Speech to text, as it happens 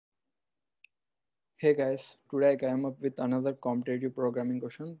Hey guys, today I came up with another competitive programming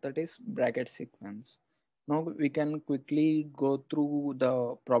question, that is bracket sequence. Now we can quickly go through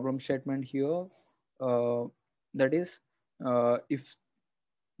the problem statement here. Uh, that is, if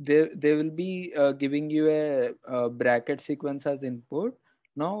they will be giving you a bracket sequence as input.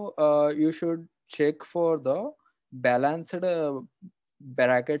 Now you should check for the balanced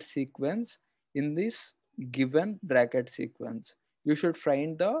bracket sequence in this given bracket sequence. You should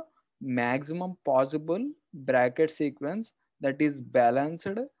find the maximum possible bracket sequence that is balanced,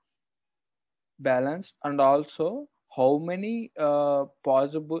 and also how many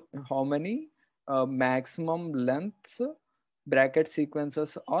maximum lengths bracket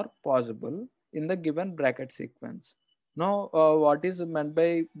sequences are possible in the given bracket sequence. Now what is meant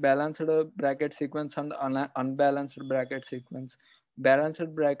by balanced bracket sequence and unbalanced bracket sequence?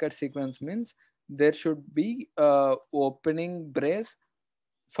 Balanced bracket sequence means there should be opening brace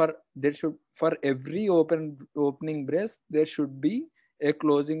for every opening brace there should be a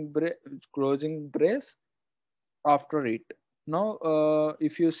closing brace after it. Now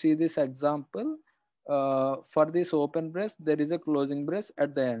if you see this example, for this open brace there is a closing brace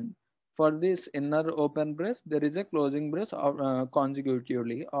at the end. For this inner open brace there is a closing brace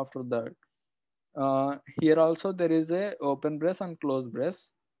consecutively after that. Here also there is a open brace and close brace,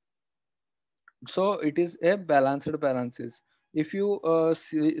 so it is a balanced parenthesis. If you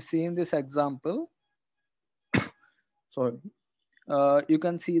see in this example, sorry, you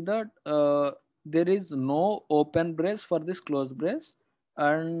can see that there is no open brace for this closed brace,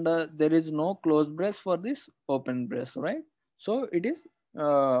 and there is no closed brace for this open brace, right? So it is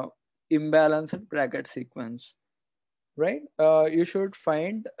uh, imbalanced bracket sequence, right? You should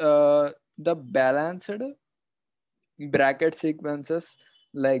find the balanced bracket sequences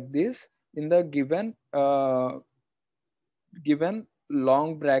like this in the given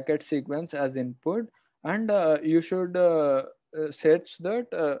long bracket sequence as input, and you should search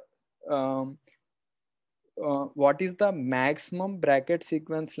that what is the maximum bracket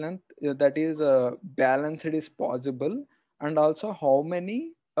sequence length that is balanced is possible, and also how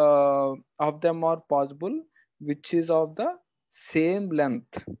many of them are possible which is of the same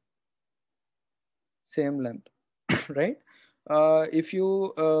length same length right?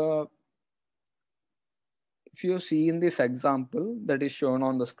 If you see in this example that is shown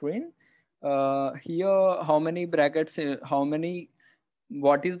on the screen, here how many brackets, how many,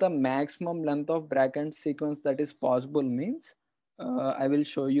 what is the maximum length of bracket sequence that is possible means, I will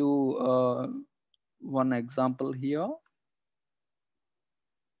show you one example here.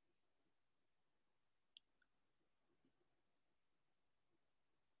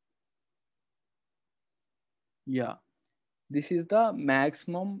 Yeah, this is the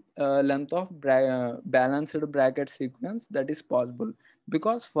maximum length of balanced bracket sequence that is possible,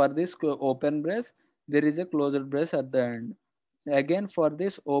 because for this open brace there is a closed brace at the end. Again, for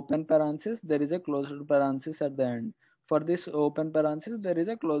this open parenthesis there is a closed parenthesis at the end. For this open parenthesis there is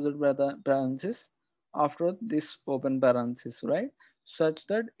a closed parenthesis after this open parenthesis, right? Such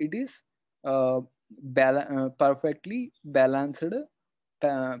that it is perfectly balanced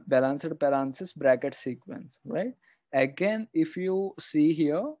parenthesis bracket sequence, right? Again, if you see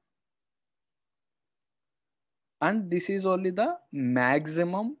here, and this is only the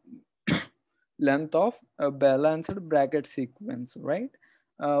maximum length of a balanced bracket sequence, right?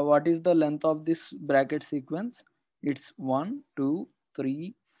 What is the length of this bracket sequence? It's 1 2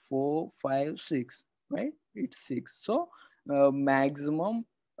 3 4 5 6, right? It's 6. So maximum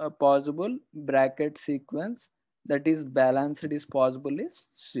possible bracket sequence that is balanced is possible is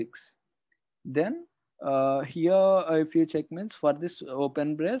 6. Then here if you check means, for this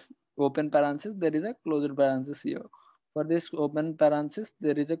open brace open parenthesis there is a closed parenthesis here. For this open parenthesis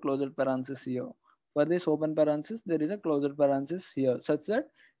there is a closed parenthesis here. For this open parenthesis there is a closed parenthesis here, such that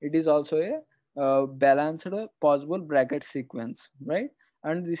it is also a balanced possible bracket sequence, right?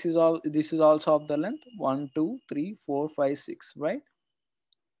 And this is also of the length 1 2 3 4 5 6, right?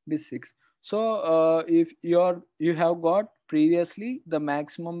 This 6. So if you have got previously the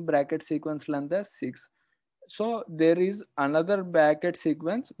maximum bracket sequence length as 6, so there is another bracket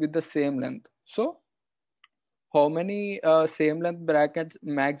sequence with the same length. So how many same length brackets,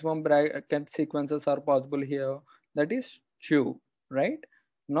 maximum bracket sequences are possible here? That is 2, right?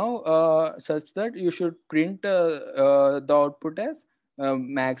 Now such that you should print the output as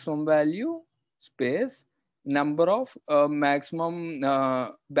maximum value space number of maximum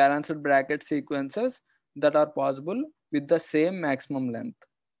balanced bracket sequences that are possible with the same maximum length,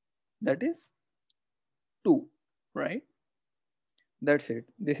 that is 2, right? That's it.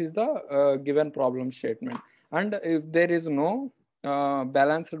 This is the given problem statement. And if there is no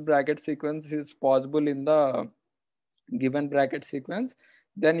balanced bracket sequence is possible in the given bracket sequence,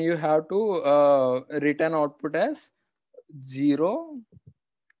 then you have to return output as 0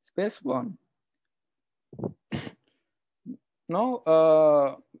 space 1. Now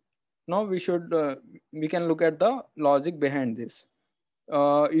now we can look at the logic behind this.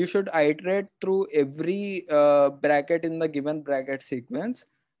 You should iterate through every bracket in the given bracket sequence,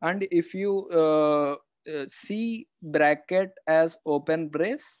 and if you see bracket as open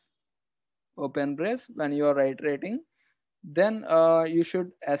brace when you are iterating, then you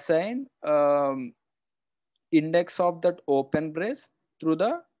should assign index of that open brace through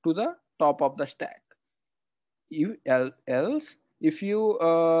the to the top of the stack. Else, if you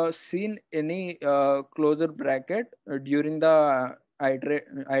seen any closure bracket during the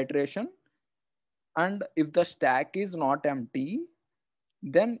iteration, and if the stack is not empty,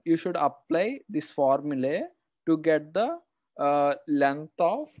 then you should apply this formula to get the length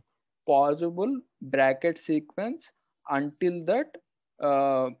of possible bracket sequence until that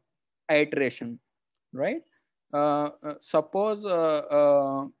iteration, right? Suppose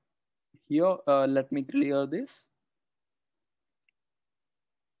here, let me clear this.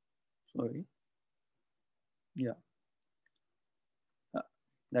 Sorry. Yeah.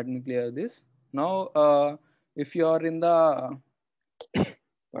 Let me clear this. Now, if you are in the,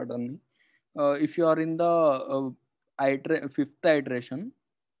 pardon me, if you are in the fifth iteration,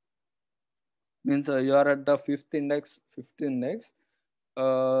 means you are at the fifth index,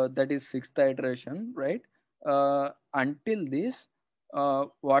 that is sixth iteration, right? Until this,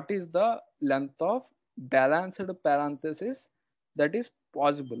 what is the length of balanced parenthesis that is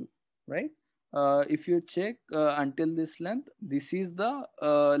possible, right? If you check until this length, this is the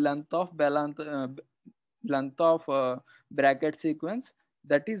length of bracket sequence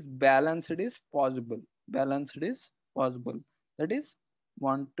that is possible. That is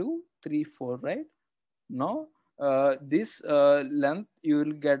 1 2 3 4, right? Now this length you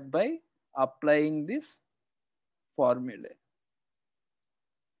will get by applying this formula,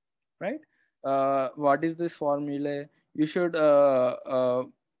 right? What is this formula? You should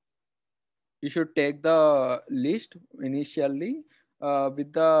take the list initially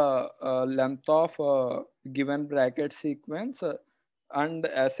with the length of given bracket sequence, and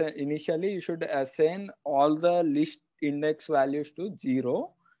initially you should assign all the list index values to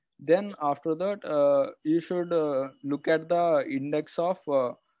 0. Then after that you should look at the index of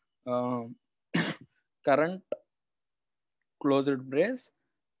uh, current closed brace.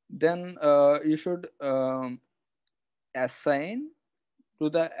 Then you should assign to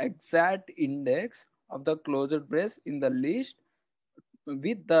the exact index of the closed brace in the list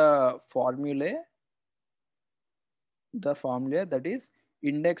with the formula that is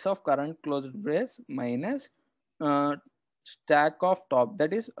index of current closed brace minus uh, stack of top,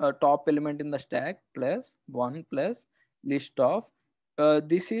 that is a top element in the stack, plus 1 plus list of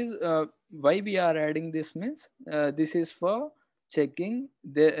this is why we are adding this, means this is for checking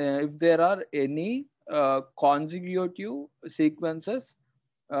if there are any consecutive sequences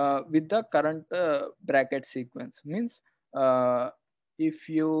with the current bracket sequence. Means if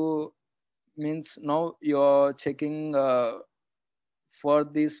you, means now you're checking for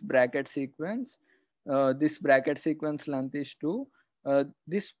this bracket sequence, this bracket sequence length is 2,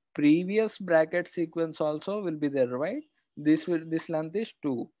 this previous bracket sequence also will be there, right? This length is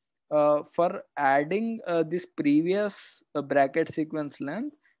 2. For adding this previous bracket sequence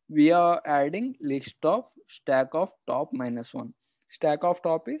length, we are adding list of stack of top minus 1. Stack of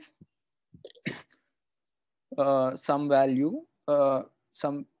top is some value,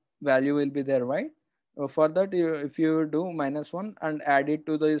 some value will be there, right? For that, if you do minus 1 and add it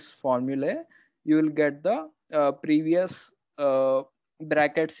to this formula, you will get the previous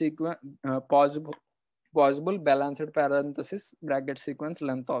bracket sequence, possible balanced parenthesis bracket sequence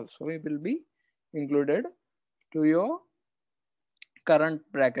length also it will be included to your current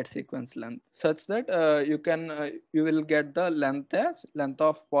bracket sequence length, such that you will get the length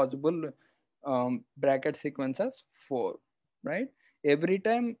of possible bracket sequences 4, right? Every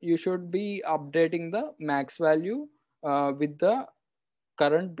time you should be updating the max value with the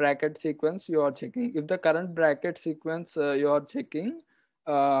current bracket sequence you are checking. If the current bracket sequence you are checking,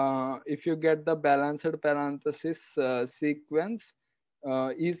 if you get the balanced parenthesis sequence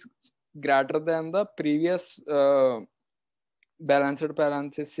is greater than the previous balanced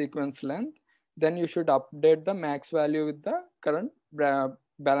parenthesis sequence length, then you should update the max value with the current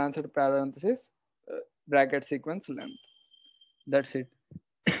balanced parenthesis bracket sequence length. That's it.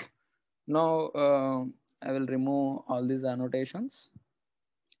 Now I will remove all these annotations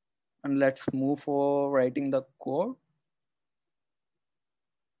and let's move for writing the code.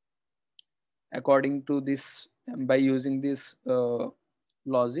 according to this, by using this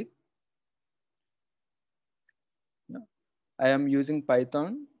logic. I am using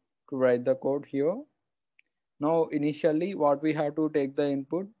Python to write the code here. Now initially what we have to take the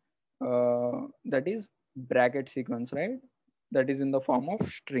input, that is bracket sequence, right? That is in the form of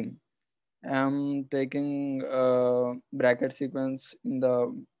string. I am taking bracket sequence in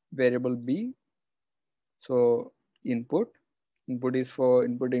the variable b. So input is for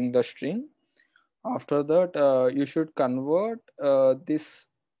inputting the string. After that, you should convert this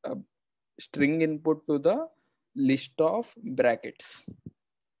uh, string input to the list of brackets.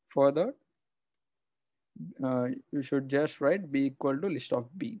 For that, you should just write b equal to list of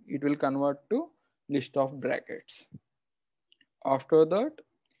b. It will convert to list of brackets. After that,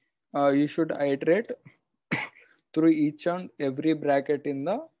 you should iterate through each and every bracket in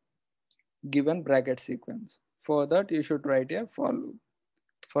the given bracket sequence. For that, you should write a for loop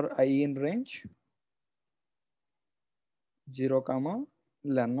for I in range 0 comma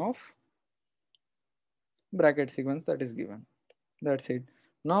len of bracket sequence that is given. That's it.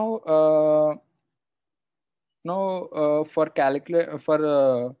 Now for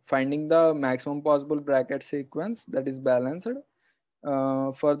finding the maximum possible bracket sequence that is balanced,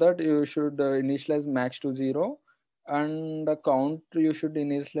 for that you should initialize max to 0, and the count you should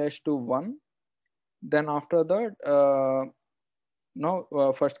initialize to 1. Then after that,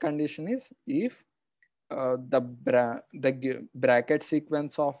 now first condition is if the bracket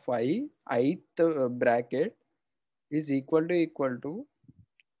sequence of ith bracket is equal to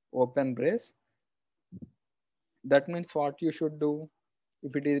open brace. That means what you should do,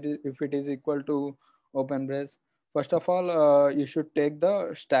 if it is equal to open brace, first of all you should take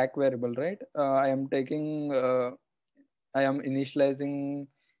the stack variable, right? I am initializing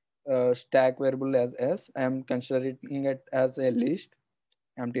stack variable as s. I am considering it as a list,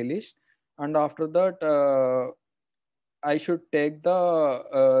 empty list. And after that, I should take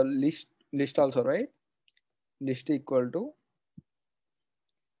the list also, right? List equal to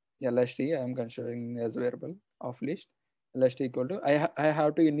lst. I am considering as variable of list. Lst equal to I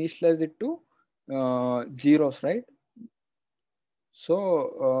have to initialize it to zeros, right?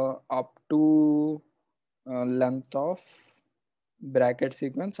 So up to length of bracket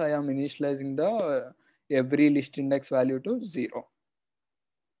sequence, I am initializing the every list index value to 0.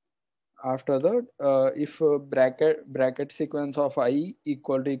 After that, if bracket sequence of I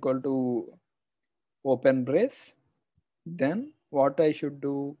equal to open brace, then what I should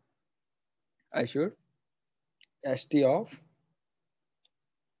do, I should st of,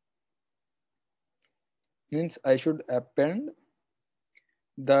 means I should append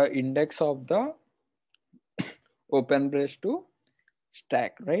the index of the open brace to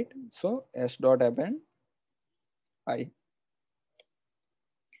stack, right? So s dot append I.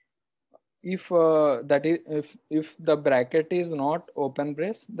 If that is if the bracket is not open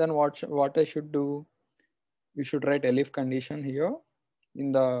brace, then what I should do, we should write elif condition here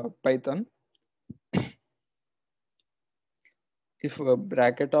in the Python. If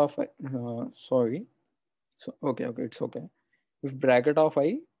bracket of sorry, so okay, it's okay. If bracket of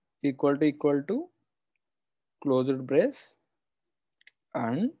I equal to closed brace,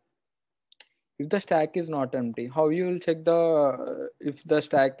 and if the stack is not empty, how you will check the if the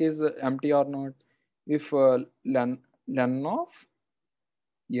stack is empty or not? If len of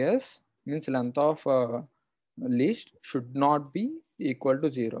yes, means length of list should not be equal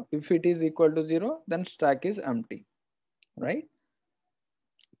to 0. If it is equal to 0, then stack is empty, right?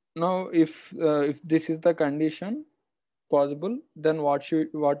 Now if this is the condition possible, then what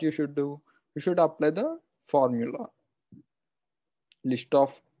you should do, you should apply the formula list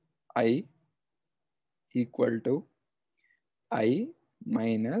of I equal to I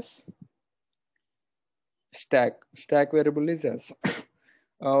minus stack variable is s.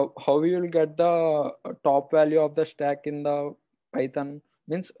 How we will get the top value of the stack in the Python,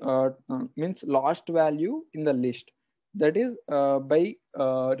 means last value in the list, that is by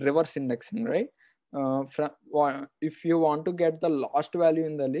reverse indexing, right? If you want to get the last value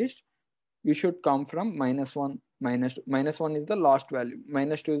in the list, you should come from -1. Minus 1 is the last value,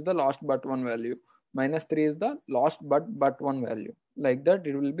 -2 is the last but one value, -3 is the last but one value. Like that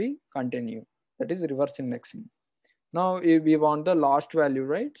it will be continue. That is reverse indexing. Now if we want the last value,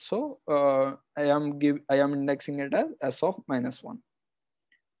 right? So I am indexing it as s of -1,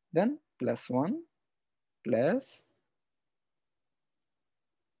 then +1 plus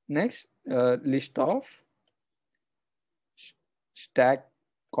next list of stack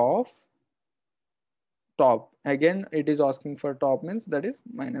of top. Again it is asking for top, means that is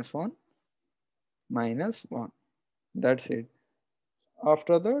 -1 -1. That's it.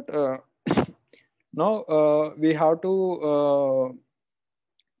 After that Now we have to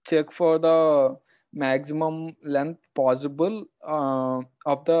check for the maximum length possible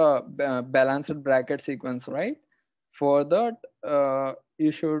of the balanced bracket sequence, right? For that,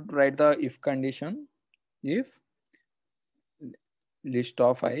 you should write the if condition. If list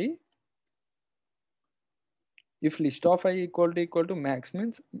of I, if list of I equal to max,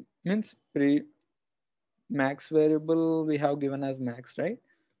 means pre max variable we have given as max, right?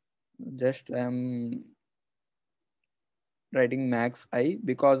 Just writing max I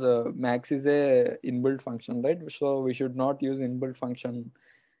because max is a inbuilt function, right? So we should not use inbuilt function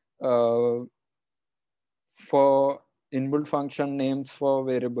uh, for inbuilt function names for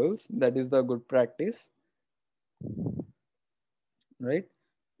variables. That is the good practice, right?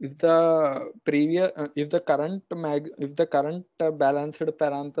 If the previous if the current balanced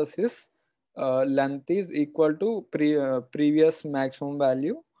parenthesis length is equal to previous maximum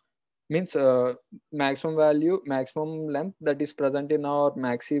value, means maximum length that is present in our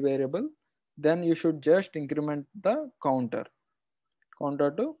maxi variable, then you should just increment the counter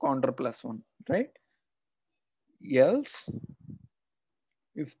to counter plus one, right? Else,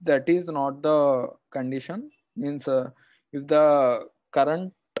 if that is not the condition, means if the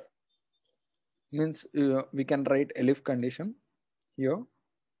current, means we can write elif condition here.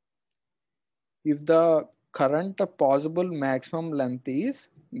 If the current possible maximum length is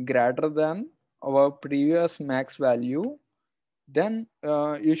greater than our previous max value, then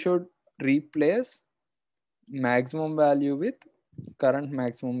you should replace maximum value with current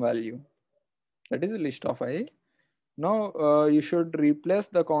maximum value. That is a list of I. Now you should replace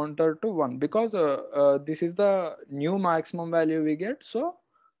the counter to 1 because this is the new maximum value we get. So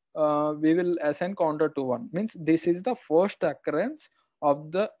we will assign counter to 1, means this is the first occurrence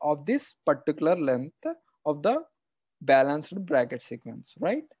of this particular length of the balanced bracket sequence,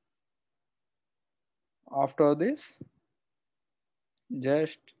 right? After this,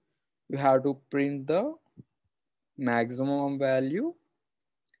 just you have to print the maximum value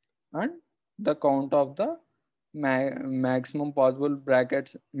and the count of the maximum possible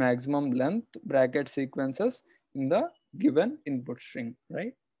brackets, maximum length bracket sequences in the given input string,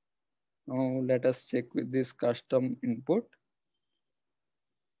 right? Now let us check with this custom input.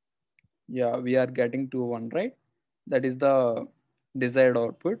 Yeah, we are getting to 1, right? That is the desired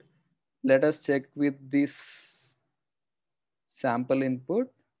output. Let us check with this sample input.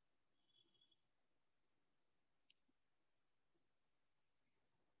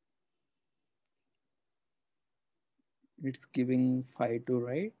 It's giving 5 to,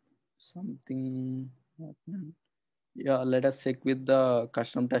 right? Something happened. Yeah, let us check with the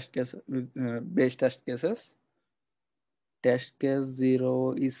custom test case with base test cases. Test case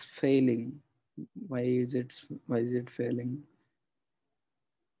 0 is failing. Why is it failing?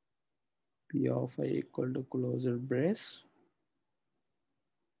 P of I equal to closure brace,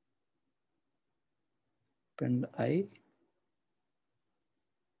 append I.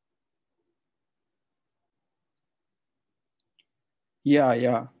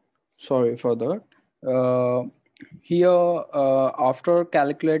 Yeah. Sorry for that. Uh, Here, after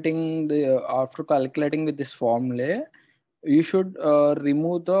calculating with this formula, you should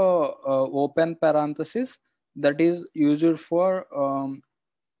remove the open parenthesis that is used for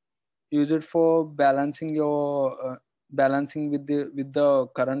balancing your balancing with the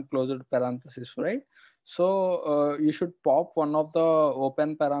current closed parenthesis, right? So you should pop one of the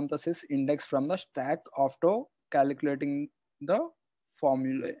open parenthesis index from the stack after calculating the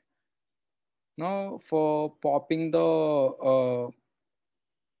formula. Now for popping the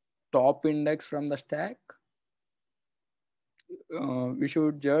top index from the stack, we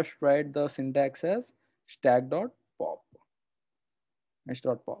should just write the syntax as stack.pop,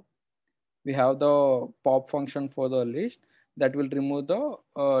 s.pop. We have the pop function for the list that will remove the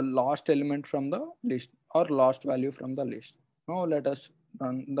last element from the list or last value from the list. Now let us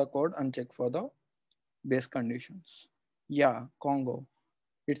run the code and check for the base conditions. Yeah, Congo.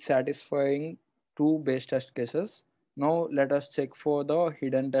 It's satisfying two base test cases. Now let us check for the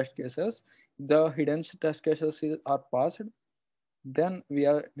hidden test cases. The hidden test cases are passed, then we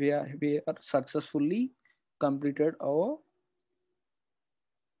are successfully completed our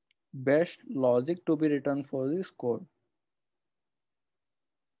best logic to be written for this code.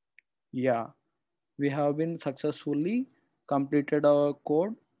 Yeah, we have been successfully completed our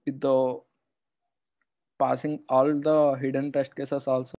code with the passing all the hidden test cases also.